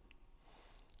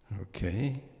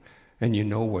 Okay, and you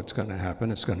know what's going to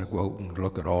happen. It's going to go out and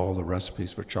look at all the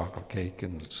recipes for chocolate cake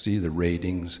and see the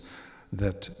ratings,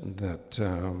 that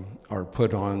are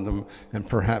put on them, and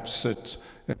perhaps it's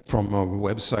from a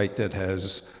website that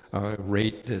has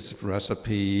rate this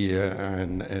recipe,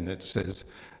 and it says,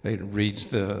 it reads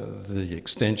the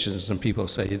extensions, and people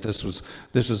say this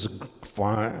is a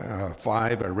 5.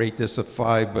 I rate this a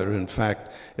 5, but in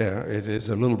fact it is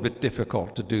a little bit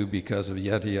difficult to do because of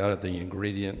yada yada, the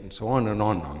ingredient, and so on and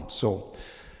on and on. So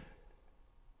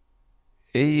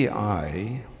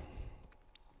AI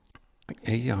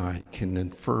can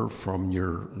infer from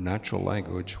your natural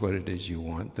language what it is you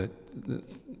want, that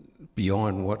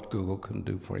beyond what Google can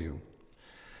do for you.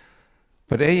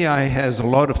 But AI has a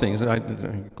lot of things. I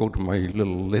go to my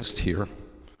little list here.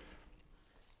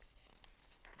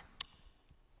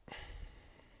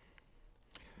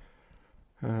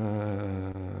 That's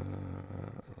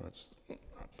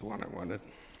not the one I wanted.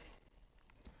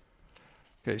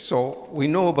 Okay, so we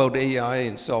know about AI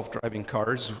and self-driving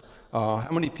cars. How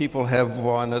many people have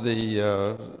one of the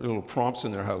little prompts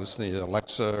in their house, the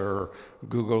Alexa or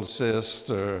Google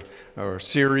Assist or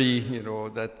Siri? You know,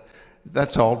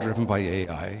 that's all driven by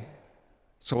AI.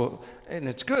 So, and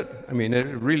it's good. I mean, it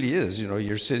really is. You know,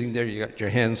 you're sitting there, you got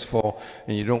your hands full,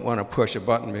 and you don't want to push a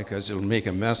button because it'll make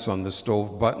a mess on the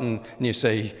stove button. And you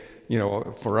say, you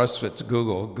know, for us, it's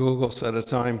Google. Google set a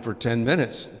time for 10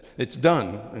 minutes. It's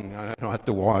done. And I don't have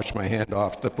to wash my hand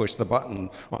off to push the button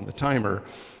on the timer.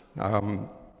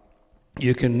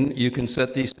 You can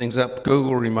set these things up.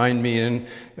 Google, remind me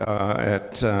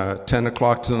at 10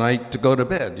 o'clock tonight to go to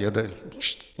bed.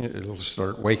 It'll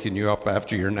start waking you up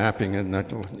after you're napping in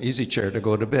that easy chair to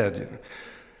go to bed. You know.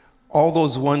 All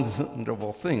those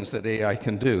wonderful things that AI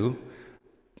can do,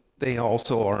 they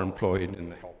also are employed in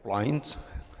the helplines.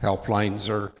 Helplines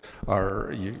are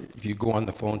if you go on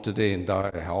the phone today and dial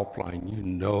a helpline, you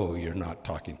know you're not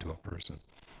talking to a person.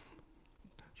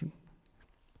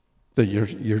 That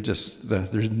you're just,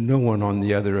 there's no one on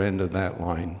the other end of that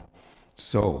line.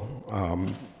 So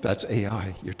that's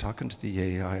AI. You're talking to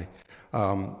the AI.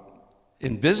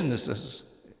 In businesses,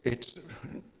 it's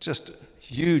just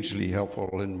hugely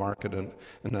helpful in market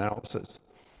analysis.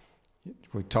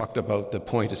 We talked about the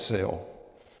point of sale,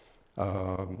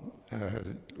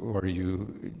 where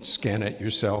you scan it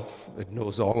yourself. It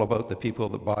knows all about the people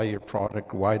that buy your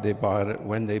product, why they bought it,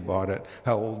 when they bought it,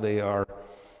 how old they are.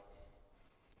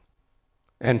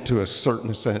 And to a certain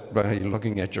extent, by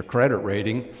looking at your credit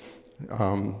rating,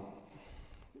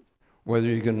 whether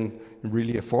you can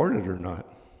really afford it or not.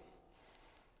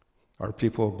 Are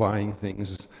people buying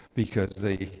things because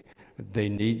they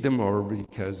need them, or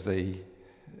because they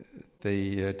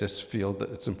just feel that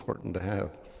it's important to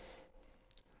have?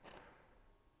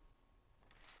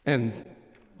 And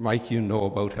Mike, you know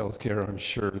about healthcare, I'm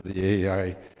sure, the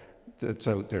AI that's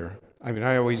out there. I mean,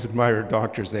 I always admire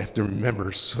doctors. They have to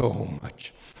remember so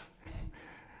much.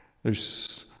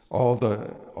 There's all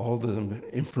the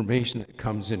information that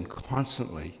comes in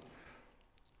constantly.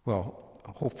 Well,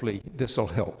 hopefully this will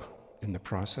help in the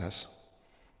process.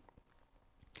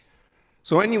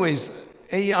 So anyways,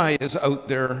 AI is out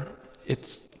there.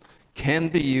 It can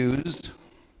be used.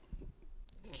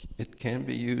 It can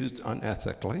be used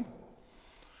unethically.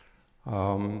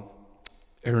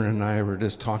 Aaron and I were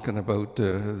just talking about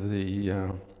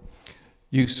the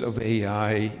use of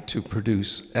AI to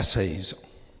produce essays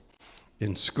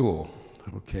in school.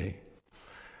 Okay.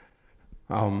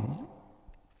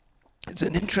 It's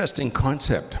an interesting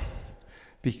concept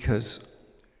because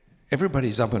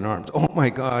everybody's up in arms. Oh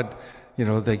my God, you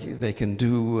know, they can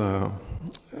do,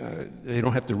 they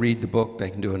don't have to read the book, they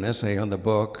can do an essay on the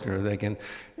book, or they can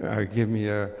give me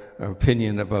an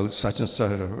opinion about such and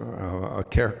such a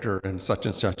character in such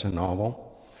and such a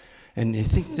novel. And you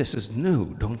think this is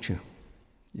new, don't you?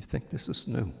 You think this is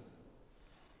new.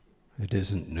 It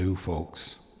isn't new,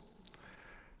 folks.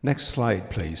 Next slide,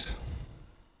 please.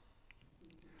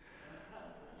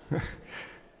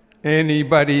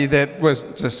 Anybody that was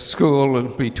to school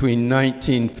between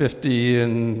 1950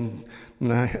 and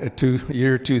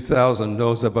year 2000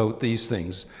 knows about these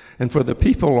things. And for the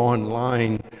people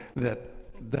online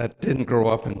that didn't grow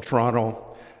up in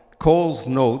Toronto, Cole's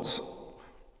notes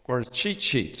were cheat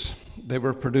sheets. They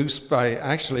were produced by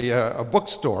actually a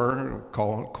bookstore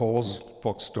called Cole's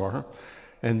Bookstore.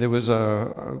 And there was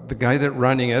the guy that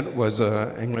running it was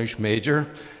an English major,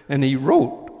 and he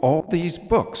wrote all these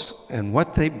books. And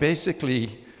what they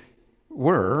basically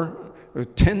were, a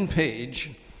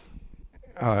 10-page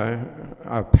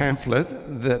pamphlet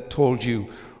that told you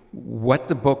what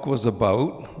the book was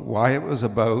about, why it was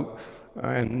about,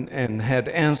 and had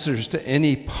answers to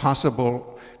any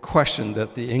possible question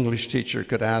that the English teacher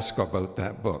could ask about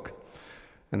that book.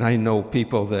 And I know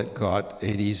people that got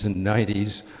 80s and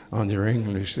 90s on their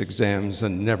English exams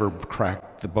and never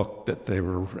cracked the book that they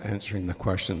were answering the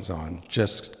questions on,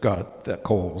 just got the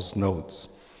Coles notes.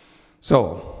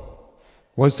 So,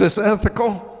 was this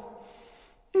ethical?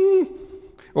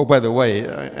 Oh, by the way,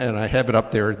 and I have it up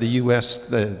there, the US,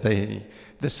 the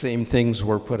same things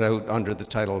were put out under the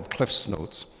title of Cliff's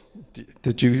Notes.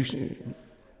 Did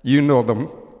you know them?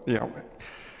 Yeah.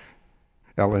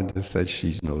 Ellen just said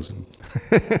she knows them.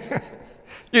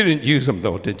 You didn't use them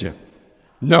though, did you?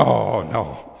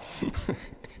 No.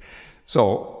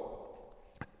 So,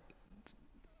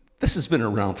 this has been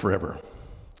around forever.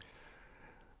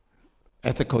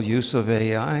 Ethical use of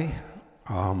AI.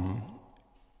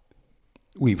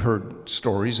 We've heard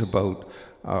stories about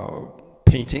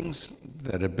paintings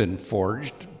that have been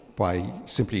forged by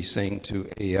simply saying to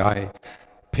AI,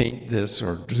 paint this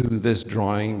or do this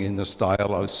drawing in the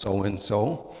style of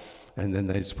so-and-so, and then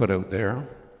it's put out there.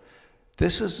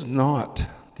 This is not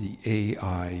the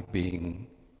AI being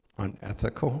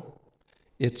unethical.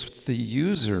 It's the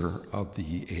user of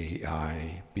the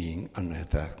AI being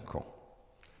unethical.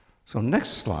 So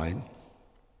next slide.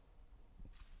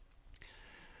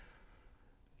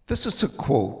 This is a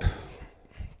quote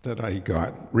that I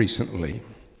got recently.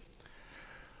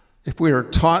 If we are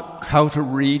taught how to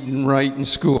read and write in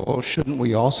school, shouldn't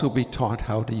we also be taught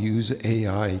how to use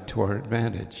AI to our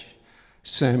advantage?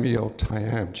 Samuel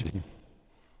Tyabji.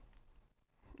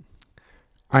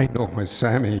 I know my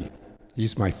Sammy.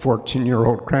 He's my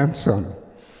 14-year-old grandson.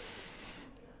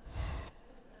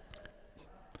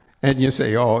 And you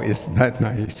say, oh, isn't that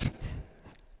nice?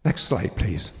 Next slide,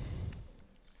 please.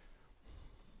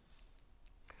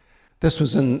 This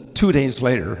was 2 days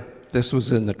later. This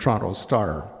was in the Toronto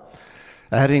Star.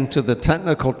 Adding to the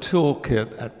technical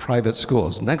toolkit at private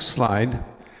schools. Next slide,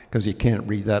 because you can't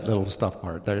read that little stuff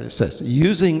part there. It says,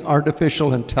 using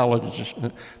artificial intelligence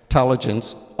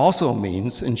also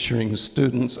means ensuring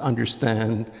students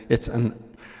understand its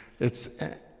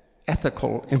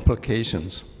ethical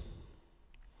implications.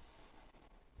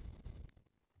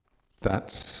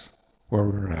 That's where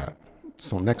we're at.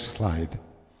 So next slide.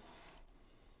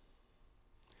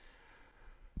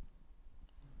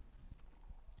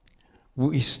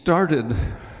 We started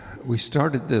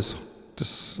this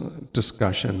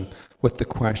discussion with the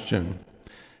question,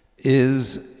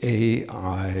 is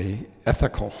AI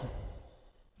ethical?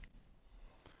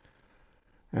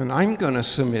 And I'm going to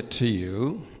submit to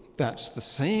you that's the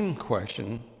same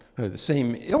question, or the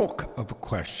same ilk of a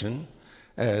question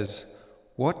as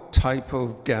what type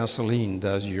of gasoline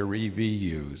does your EV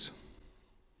use?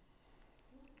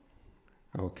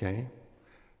 Okay.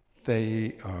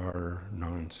 They are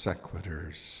non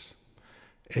sequiturs.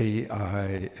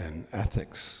 AI and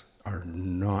ethics are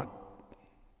not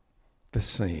the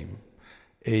same.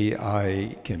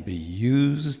 AI can be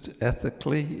used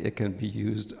ethically, it can be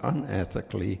used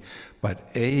unethically,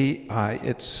 but AI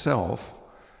itself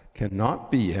cannot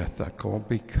be ethical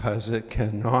because it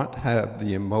cannot have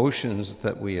the emotions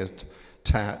that we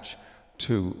attach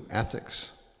to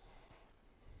ethics.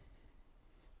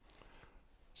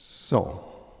 So,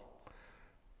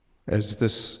 as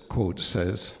this quote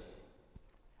says,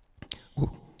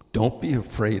 don't be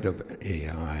afraid of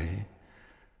AI,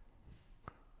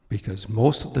 because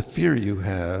most of the fear you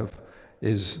have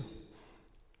is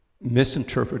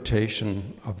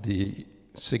misinterpretation of the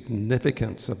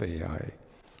significance of AI,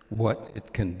 what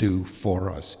it can do for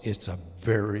us. It's a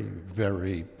very,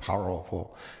 very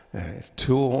powerful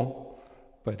tool,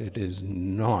 but it is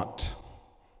not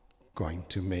going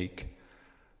to make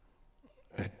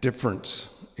a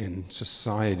difference in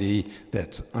society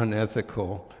that's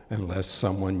unethical unless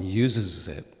someone uses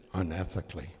it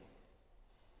unethically.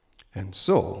 And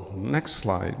so, next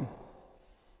slide.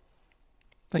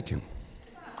 Thank you.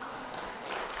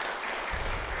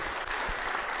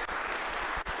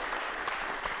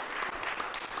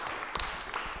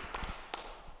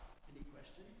 Any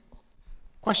questions?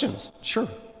 Questions? Sure.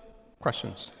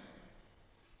 Questions?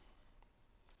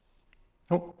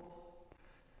 Oh.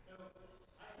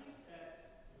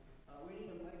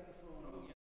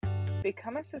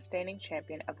 Become a sustaining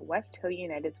champion of West Hill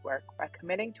United's work by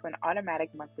committing to an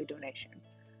automatic monthly donation.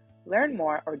 Learn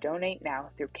more or donate now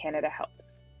through Canada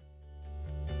Helps.